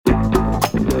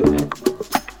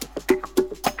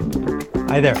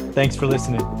Hi there. Thanks for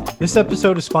listening. This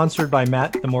episode is sponsored by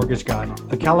Matt, the Mortgage Guy,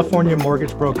 a California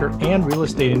mortgage broker and real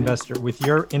estate investor with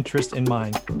your interest in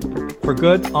mind. For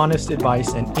good, honest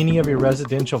advice and any of your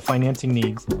residential financing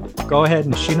needs, go ahead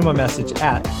and shoot him a message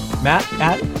at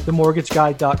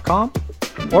matt@themortgageguy.com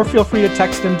or feel free to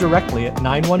text him directly at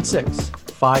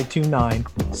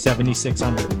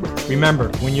 916-529-7600. Remember,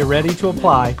 when you're ready to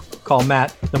apply, call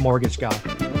Matt, the Mortgage Guy.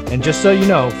 And just so you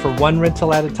know, for one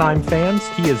rental at a time fans,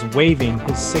 he is waiving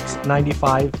his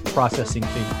 $6.95 processing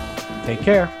fee. Take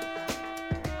care.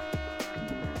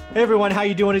 Hey everyone, how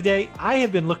you doing today? I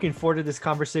have been looking forward to this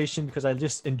conversation because I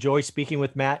just enjoy speaking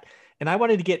with Matt, and I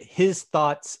wanted to get his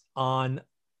thoughts on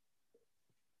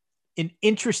an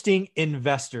interesting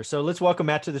investor. So let's welcome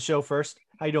Matt to the show first.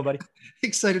 How you doing, buddy?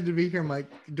 Excited to be here,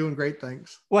 Mike. Doing great,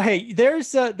 thanks. Well, hey, there's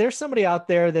somebody out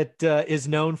there that is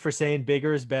known for saying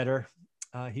bigger is better.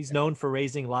 He's known for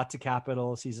raising lots of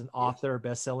capitals. He's an author,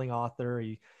 best-selling author.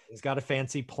 He's got a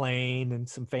fancy plane and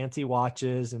some fancy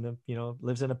watches, and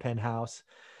lives in a penthouse.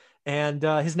 And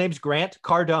his name's Grant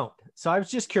Cardone. So I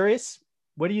was just curious,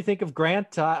 what do you think of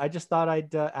Grant? I just thought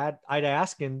I'd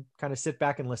ask and kind of sit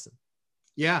back and listen.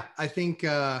 Yeah, I think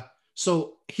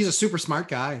so. He's a super smart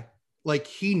guy. Like,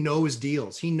 he knows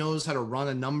deals. He knows how to run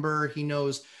a number. He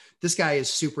knows this guy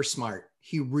is super smart.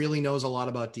 He really knows a lot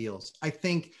about deals. I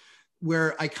think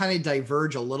where I kind of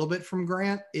diverge a little bit from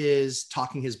Grant is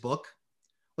talking his book.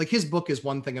 Like, his book is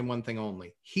one thing and one thing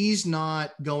only. He's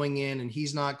not going in and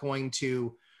he's not going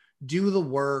to do the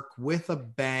work with a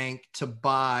bank to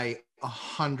buy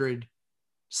 100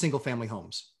 single family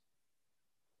homes.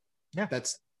 Yeah.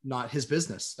 That's not his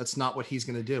business. That's not what he's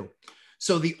going to do.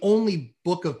 So the only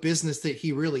book of business that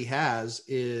he really has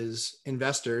is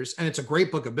investors. And it's a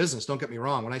great book of business. Don't get me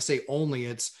wrong. When I say only,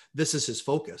 this is his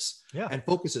focus. Yeah. And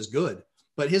focus is good,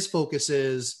 but his focus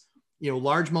is,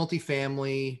 large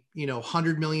multifamily,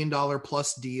 $100 million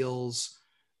plus deals,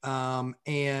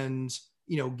 and,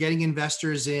 getting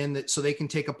investors in so they can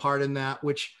take a part in that,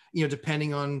 which,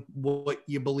 depending on what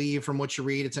you believe from what you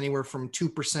read, it's anywhere from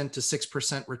 2% to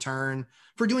 6% return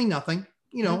for doing nothing.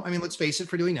 Let's face it,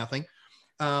 for doing nothing.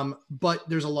 But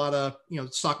there's a lot of,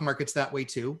 stock markets that way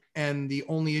too. And the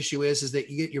only issue is that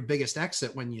you get your biggest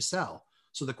exit when you sell.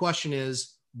 So the question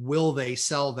is, will they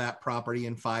sell that property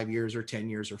in 5 years or 10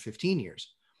 years or 15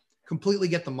 years? Completely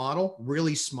get the model,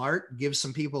 really smart, give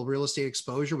some people real estate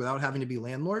exposure without having to be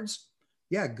landlords.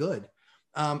 Yeah, good.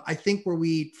 I think where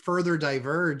we further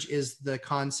diverge is the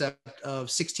concept of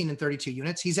 16 and 32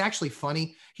 units. He's actually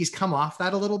funny. He's come off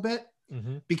that a little bit.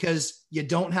 Mm-hmm. Because you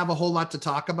don't have a whole lot to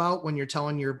talk about when you're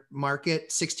telling your market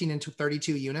 16 into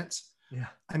 32 units. Yeah.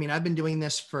 I've been doing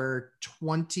this for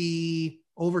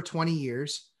over 20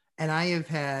 years, and I have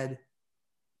had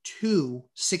 2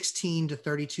 16 to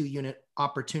 32 unit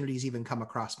opportunities even come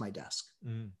across my desk.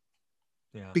 Mm.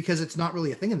 Yeah. Because it's not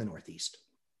really a thing in the Northeast.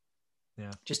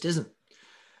 Yeah. Just isn't.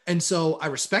 And so I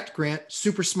respect Grant,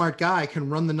 super smart guy,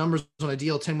 can run the numbers on a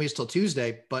deal 10 ways till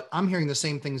Tuesday, but I'm hearing the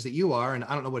same things that you are. And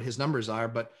I don't know what his numbers are,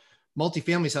 but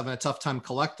multifamily's having a tough time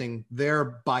collecting.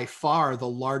 They're by far the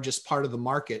largest part of the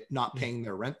market not paying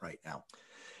their rent right now.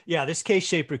 Yeah, this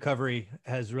K-shaped recovery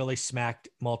has really smacked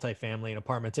multifamily and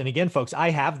apartments. And again, folks, I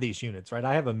have these units, right?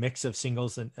 I have a mix of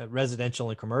singles and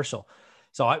residential and commercial.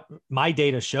 So my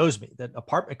data shows me that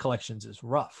apartment collections is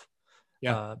rough.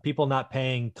 Yeah. People not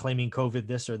paying, claiming COVID,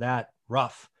 this or that,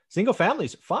 rough. Single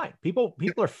families are fine. People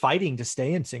are fighting to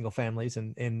stay in single families,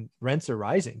 and rents are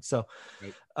rising. So,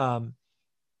 right.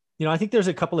 I think there's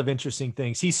a couple of interesting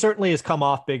things. He certainly has come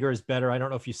off bigger is better. I don't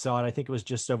know if you saw it. I think it was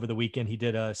just over the weekend. He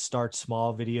did a start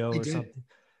small video or something.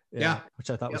 Yeah.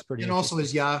 Which I thought was pretty And interesting. also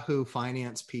his Yahoo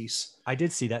Finance piece. I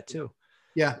did see that too.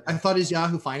 Yeah. I thought his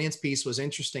Yahoo Finance piece was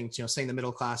interesting, saying the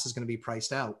middle class is going to be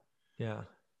priced out. Yeah.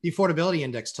 The affordability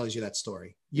index tells you that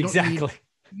story. You don't exactly. need to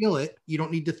feel it. You don't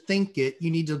need to think it.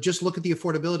 You need to just look at the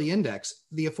affordability index.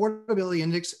 The affordability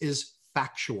index is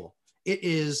factual. It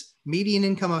is median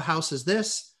income of house is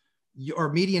this,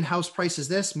 or median house price is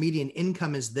this, median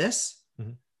income is this.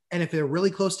 Mm-hmm. And if they're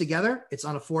really close together, it's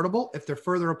unaffordable. If they're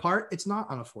further apart, it's not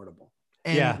unaffordable.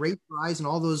 And rates rise and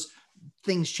all those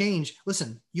things change.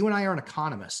 Listen, you and I aren't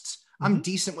economists. Mm-hmm. I'm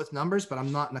decent with numbers, but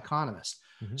I'm not an economist.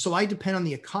 Mm-hmm. So I depend on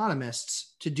the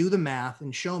economists to do the math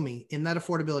and show me in that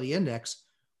affordability index,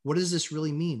 what does this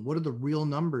really mean? What are the real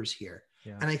numbers here?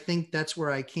 Yeah. And I think that's where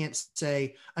I can't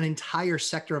say an entire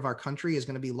sector of our country is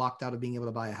going to be locked out of being able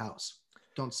to buy a house.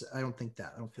 I don't think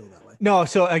that. I don't feel that way. No.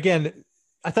 So again,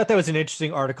 I thought that was an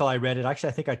interesting article. I read it. Actually,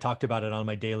 I think I talked about it on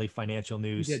my daily financial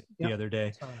news the other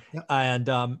day. Yep.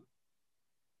 And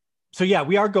so, yeah,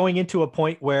 we are going into a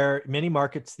point where many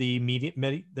markets, the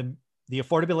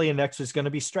affordability index is going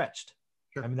to be stretched.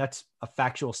 Sure. I mean, that's a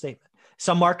factual statement.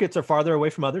 Some markets are farther away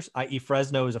from others, i.e.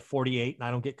 Fresno is a 48 and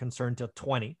I don't get concerned till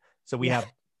 20. So we have,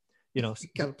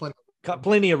 got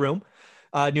plenty of room.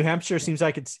 New Hampshire seems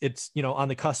like it's, on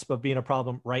the cusp of being a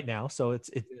problem right now. So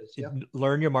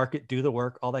learn your market, do the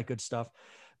work, all that good stuff.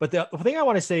 But the thing I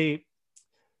want to say,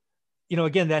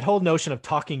 again, that whole notion of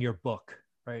talking your book,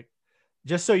 right?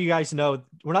 Just so you guys know,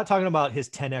 we're not talking about his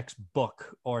 10X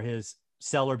book or his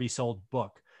sell or be sold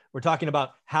book. We're talking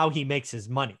about how he makes his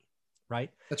money, right?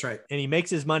 That's right. And he makes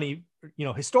his money,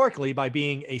 historically by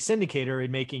being a syndicator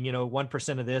and making,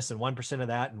 1% of this and 1% of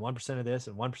that and 1% of this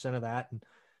and 1% of that. And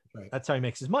that's how he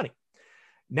makes his money.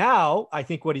 Now, I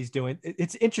think what he's doing,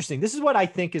 it's interesting. This is what I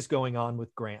think is going on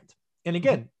with Grant. And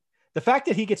again, the fact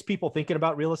that he gets people thinking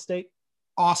about real estate.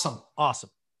 Awesome.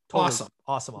 Totally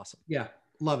awesome. Yeah.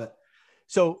 Love it.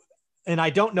 So, and I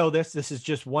don't know this is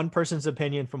just one person's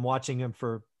opinion from watching him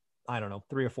for, I don't know,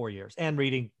 3 or 4 years and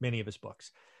reading many of his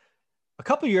books. A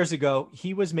couple of years ago,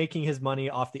 he was making his money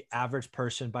off the average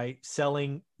person by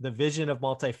selling the vision of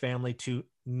multifamily to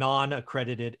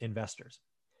non-accredited investors.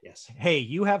 Yes. Hey,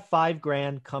 you have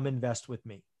 $5,000, come invest with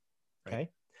me. Okay. Right.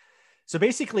 So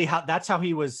basically that's how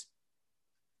he was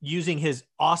using his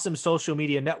awesome social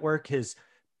media network, his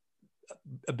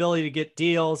ability to get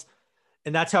deals.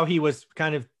 And that's how he was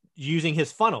kind of using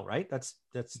his funnel, right?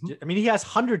 I mean, he has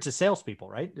hundreds of salespeople,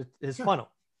 right? His funnel.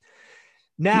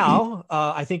 Now,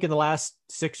 I think in the last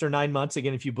 6 or 9 months,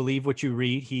 again, if you believe what you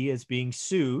read, he is being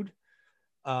sued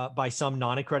by some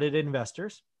non-accredited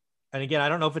investors. And again, I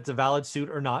don't know if it's a valid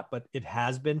suit or not, but it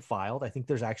has been filed. I think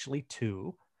there's actually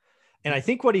 2. And I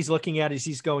think what he's looking at is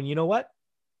he's going, you know what?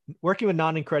 Working with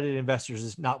non-accredited investors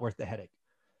is not worth the headache.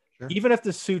 Sure. Even if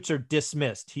the suits are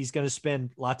dismissed, he's going to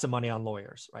spend lots of money on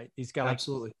lawyers, right? He's got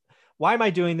absolutely. Why am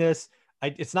I doing this?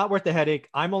 It's not worth the headache.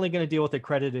 I'm only going to deal with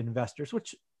accredited investors,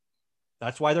 which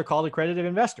that's why they're called accredited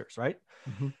investors, right?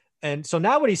 Mm-hmm. And so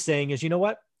now what he's saying is, you know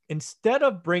what? Instead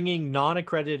of bringing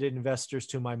non-accredited investors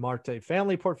to my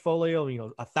multifamily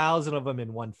portfolio, 1,000 of them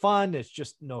in one fund, it's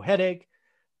just no headache.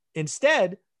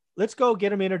 Instead, let's go get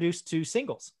them introduced to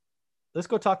singles. Let's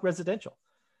go talk residential.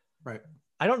 Right.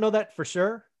 I don't know that for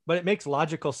sure, but it makes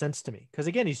logical sense to me. Because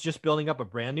again, he's just building up a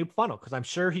brand new funnel because I'm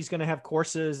sure he's going to have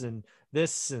courses and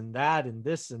this and that and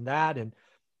this and that. And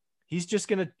he's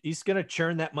going to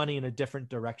churn that money in a different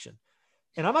direction.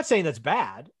 And I'm not saying that's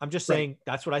bad. I'm just saying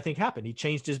that's what I think happened. He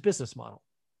changed his business model.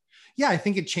 Yeah, I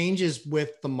think it changes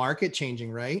with the market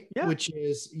changing, right? Yeah. Which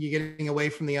is you're getting away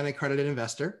from the unaccredited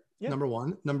investor, number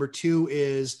one. Number two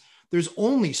is there's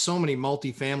only so many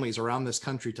multifamilies around this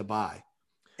country to buy.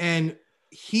 And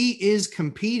he is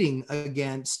competing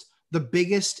against the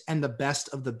biggest and the best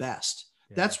of the best.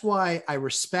 Yeah. That's why I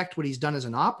respect what he's done as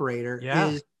an operator.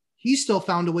 Is he's still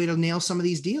found a way to nail some of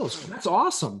these deals. That's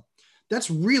awesome. That's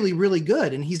really, really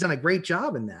good. And he's done a great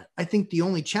job in that. I think the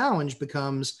only challenge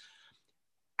becomes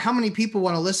how many people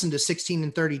want to listen to 16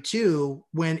 and 32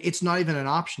 when it's not even an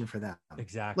option for them.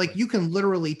 Exactly. Like you can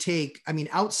literally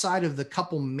outside of the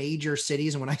couple major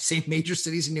cities. And when I say major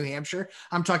cities in New Hampshire,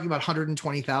 I'm talking about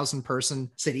 120,000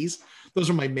 person cities. Those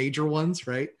are my major ones.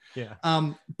 Right. Yeah.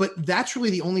 But that's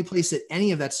really the only place that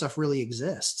any of that stuff really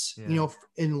exists. Yeah.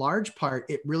 In large part,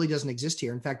 it really doesn't exist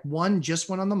here. In fact, one just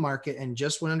went on the market and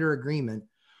just went under agreement.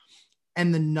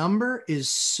 And the number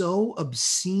is so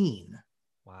obscene.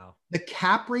 Wow. The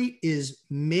cap rate is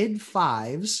mid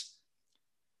 5s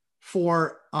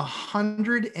for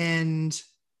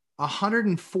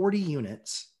 140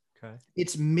 units. Okay.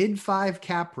 It's mid 5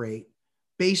 cap rate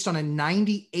based on a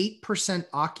 98%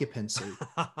 occupancy.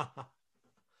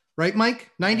 Right, Mike?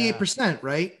 98%,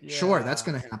 right? Yeah. Sure, that's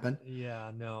going to happen.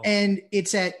 Yeah, no. And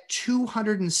it's at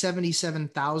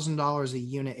 $277,000 a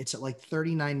unit. It's at like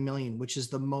 39 million, which is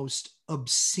the most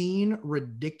obscene,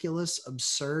 ridiculous,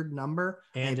 absurd number.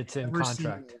 And it's in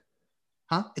contract.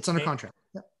 It's under contract.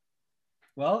 Yeah.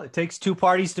 Well, it takes 2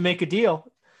 parties to make a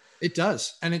deal. It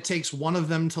does. And it takes one of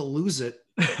them to lose it.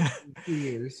 2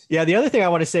 years. Yeah. The other thing I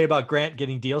want to say about Grant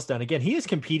getting deals done, again, he is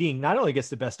competing not only against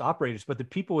the best operators, but the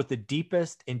people with the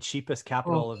deepest and cheapest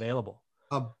capital available.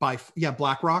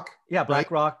 BlackRock. Yeah.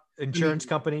 BlackRock, insurance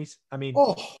companies. I mean,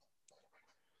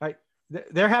 right.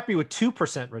 They're happy with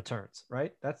 2% returns,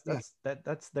 right?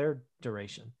 That's their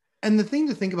duration. And the thing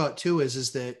to think about too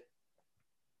is that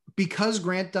because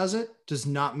Grant does it does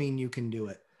not mean you can do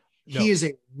it. No. He is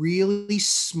a really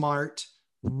smart,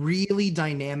 really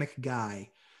dynamic guy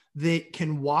that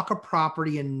can walk a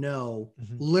property and know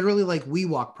literally like we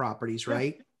walk properties,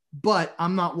 right? But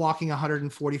I'm not walking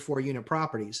 144 unit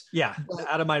properties. Yeah.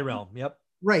 Out of my realm. Yep.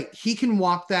 Right. He can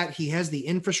walk that. He has the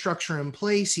infrastructure in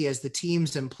place. He has the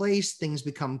teams in place. Things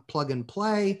become plug and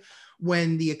play.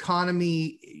 When the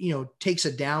economy, takes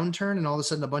a downturn and all of a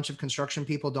sudden a bunch of construction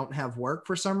people don't have work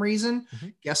for some reason,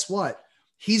 guess what?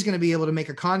 He's going to be able to make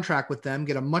a contract with them,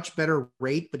 get a much better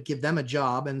rate, but give them a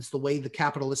job. And it's the way the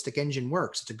capitalistic engine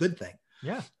works. It's a good thing.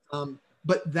 Yeah.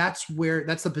 But that's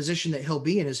the position that he'll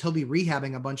be in, is he'll be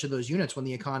rehabbing a bunch of those units when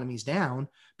the economy's down,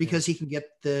 because he can get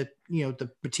the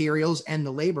materials and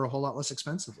the labor a whole lot less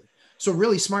expensively. So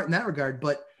really smart in that regard.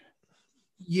 But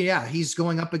yeah, he's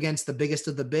going up against the biggest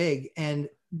of the big. And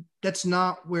that's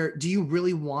not where, do you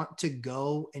really want to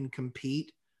go and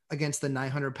compete against the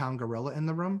 900-pound gorilla in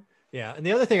the room? Yeah. And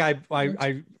the other thing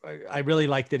I really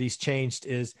like that he's changed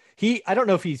is I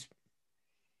don't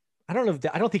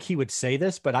think he would say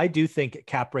this, but I do think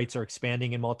cap rates are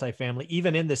expanding in multifamily,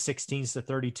 even in the 16s to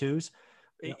 32s.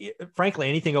 Yeah. Frankly,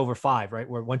 anything over 5, right?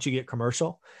 Where once you get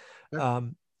commercial,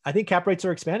 I think cap rates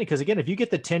are expanding. Because again, if you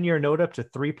get the 10-year note up to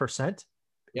 3%,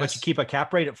 but you keep a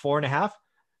cap rate at 4.5,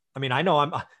 I mean, I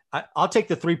know I'll take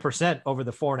the 3% over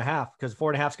the 4.5, because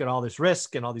 4.5's got all this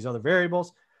risk and all these other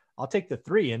variables. I'll take the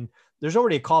 3. And there's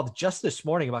already a call just this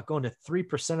morning about going to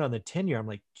 3% on the 10-year. I'm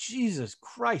like, Jesus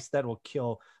Christ, that will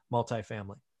kill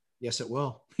multifamily. Yes, it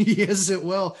will. Yes, it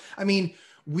will. I mean,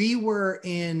 we were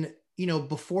in,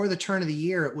 before the turn of the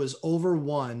year, it was over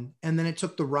 1, and then it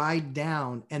took the ride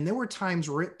down. And there were times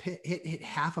where it hit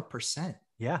 0.5%.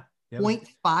 Yeah.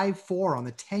 0.54 on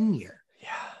the 10-year.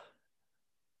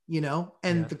 Yeah.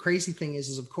 And the crazy thing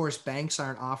is of course, banks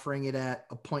aren't offering it at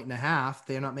 1.5.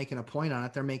 They're not making a point on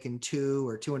it. They're making 2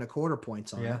 or 2.25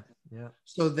 points on it. Yeah.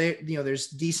 So there's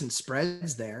decent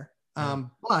spreads there.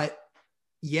 But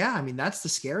yeah, I mean, that's the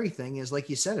scary thing is, like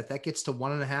you said, if that gets to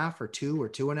 1.5 or 2 or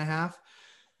 2.5,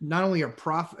 not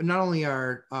only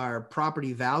our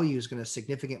property value is going to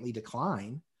significantly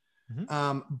decline,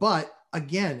 but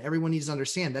again, everyone needs to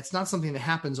understand that's not something that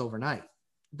happens overnight.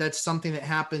 That's something that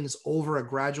happens over a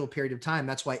gradual period of time.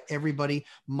 That's why everybody,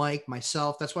 Mike,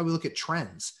 myself, that's why we look at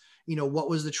trends. What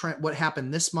was the trend? What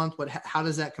happened this month? How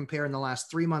does that compare in the last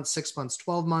 3 months, 6 months,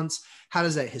 12 months? How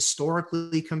does that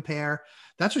historically compare?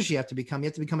 That's what you have to become. You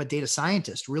have to become a data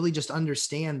scientist, really just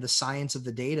understand the science of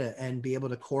the data and be able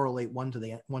to correlate one to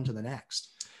the next.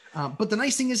 But the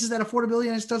nice thing is that Affordability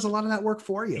Index does a lot of that work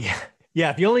for you. Yeah.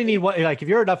 If you only need one, like if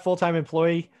you're a full-time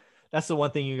employee, that's the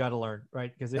one thing you got to learn,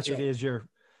 right? Because it is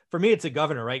for me, it's a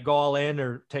governor, right? Go all in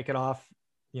or take it off,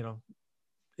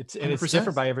 it's 100%. It's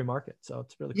different by every market. So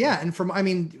it's really cool. Yeah.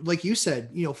 And like you said,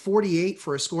 48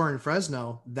 for a score in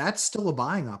Fresno, that's still a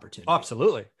buying opportunity. Oh,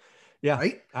 absolutely. Yeah.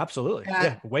 Right. Absolutely.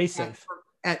 Way safe.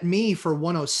 At me for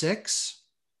 106.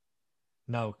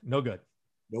 No good.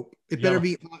 Nope. It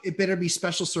better be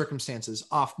special circumstances,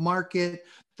 off market.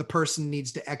 The person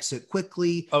needs to exit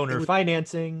quickly. Owner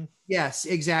financing. Yes,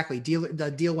 exactly.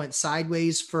 The deal went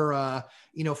sideways for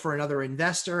another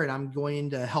investor, and I'm going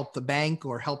to help the bank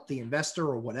or help the investor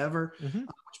or whatever. Which,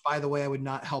 by the way, I would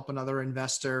not help another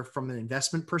investor from an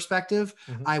investment perspective.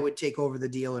 I would take over the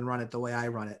deal and run it the way I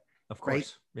run it. Of course.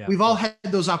 Right? Yeah. We've all had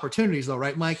those opportunities though,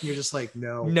 right, Mike? And you're just like,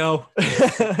 no.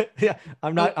 Yeah.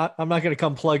 I'm not going to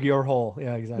come plug your hole.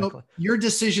 Yeah, exactly. Nope. Your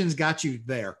decisions got you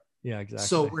there. Yeah, exactly.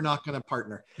 So we're not going to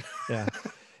partner. Yeah.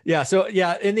 Yeah. So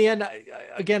yeah, in the end,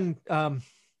 again,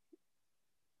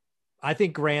 I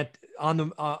think Grant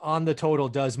on the total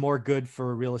does more good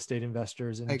for real estate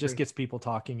investors, and it just gets people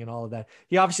talking and all of that.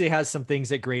 He obviously has some things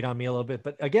that grate on me a little bit,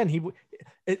 but again,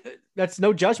 that's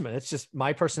no judgment. It's just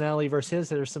my personality versus his.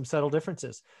 There's some subtle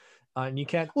differences, and you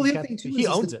can't. Well, the other thing too he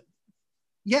owns it.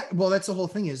 Yeah, well, that's the whole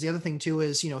thing. Is the other thing too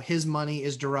is his money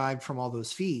is derived from all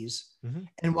those fees,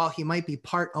 and while he might be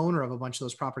part owner of a bunch of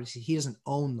those properties, he doesn't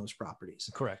own those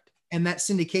properties. Correct. And that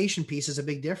syndication piece is a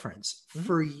big difference.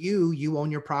 For you own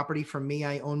your property. For me,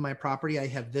 I own my property. I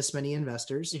have this many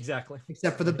investors. Exactly.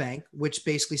 Except for the bank, which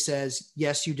basically says,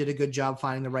 yes, you did a good job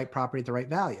finding the right property at the right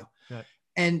value. Right.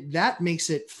 And that makes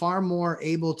it far more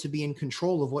able to be in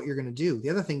control of what you're going to do. The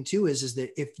other thing too is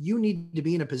that if you need to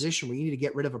be in a position where you need to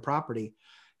get rid of a property,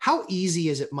 how easy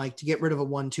is it, Mike, to get rid of a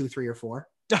 1, 2, 3, or 4?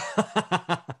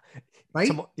 Right?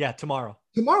 Tomorrow.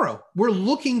 We're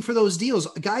looking for those deals.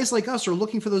 Guys like us are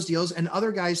looking for those deals, and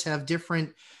other guys have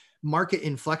different market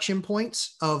inflection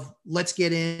points of let's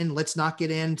get in, let's not get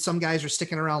in. Some guys are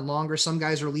sticking around longer. Some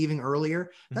guys are leaving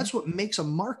earlier. That's what makes a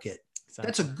market. Exactly.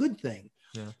 That's a good thing.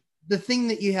 Yeah. The thing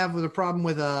that you have with a problem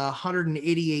with a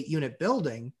 188 unit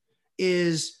building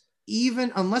is,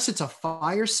 even unless it's a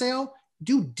fire sale,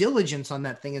 due diligence on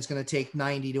that thing is going to take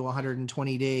 90 to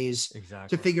 120 days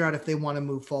to figure out if they want to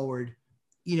move forward,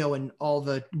 and all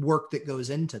the work that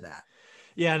goes into that.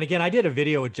 Yeah. And again, I did a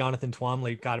video with Jonathan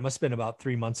Twomley. God, it must have been about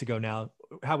 3 months ago now,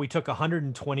 how we took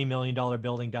 $120 million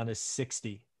building down to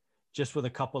 60 just with a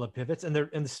couple of pivots.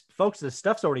 Folks, the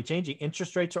stuff's already changing.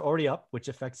 Interest rates are already up, which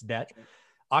affects debt.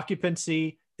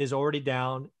 Occupancy is already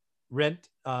down. Rent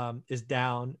is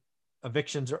down.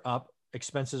 Evictions are up.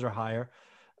 Expenses are higher.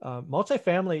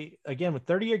 Multifamily, again, with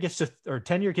 30-year gets to, or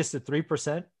 10-year gets to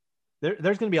 3%, there's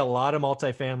going to be a lot of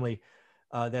multifamily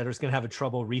that is going to have a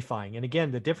trouble refining. And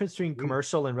again, the difference between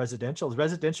commercial and residential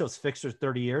is fixed for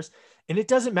 30 years. And it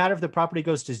doesn't matter if the property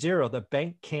goes to zero, the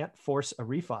bank can't force a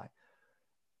refi.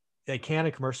 They can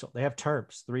in commercial. They have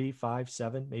terms, 3, 5,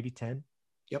 7, maybe 10.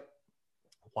 Yep.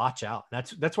 Watch out.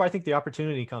 That's why I think the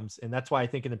opportunity comes. And that's why I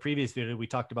think in the previous video, we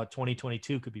talked about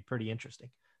 2022 could be pretty interesting.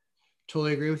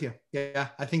 Totally agree with you. Yeah.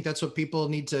 I think that's what people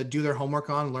need to do their homework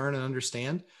on, learn and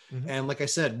understand. Mm-hmm. And like I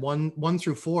said, 1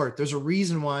 through 4, there's a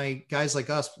reason why guys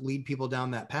like us lead people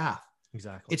down that path.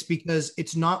 Exactly. It's because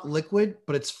it's not liquid,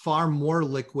 but it's far more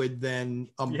liquid than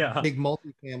a big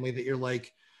multifamily that you're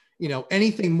like,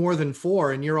 anything more than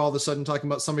 4. And you're all of a sudden talking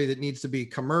about somebody that needs to be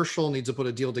commercial, needs to put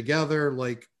a deal together.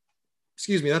 Like,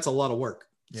 excuse me, that's a lot of work.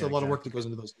 It's a lot of work that goes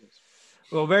into those deals.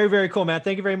 Well, very, very cool, Matt.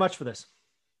 Thank you very much for this.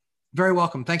 Very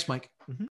welcome. Thanks, Mike. Mm-hmm.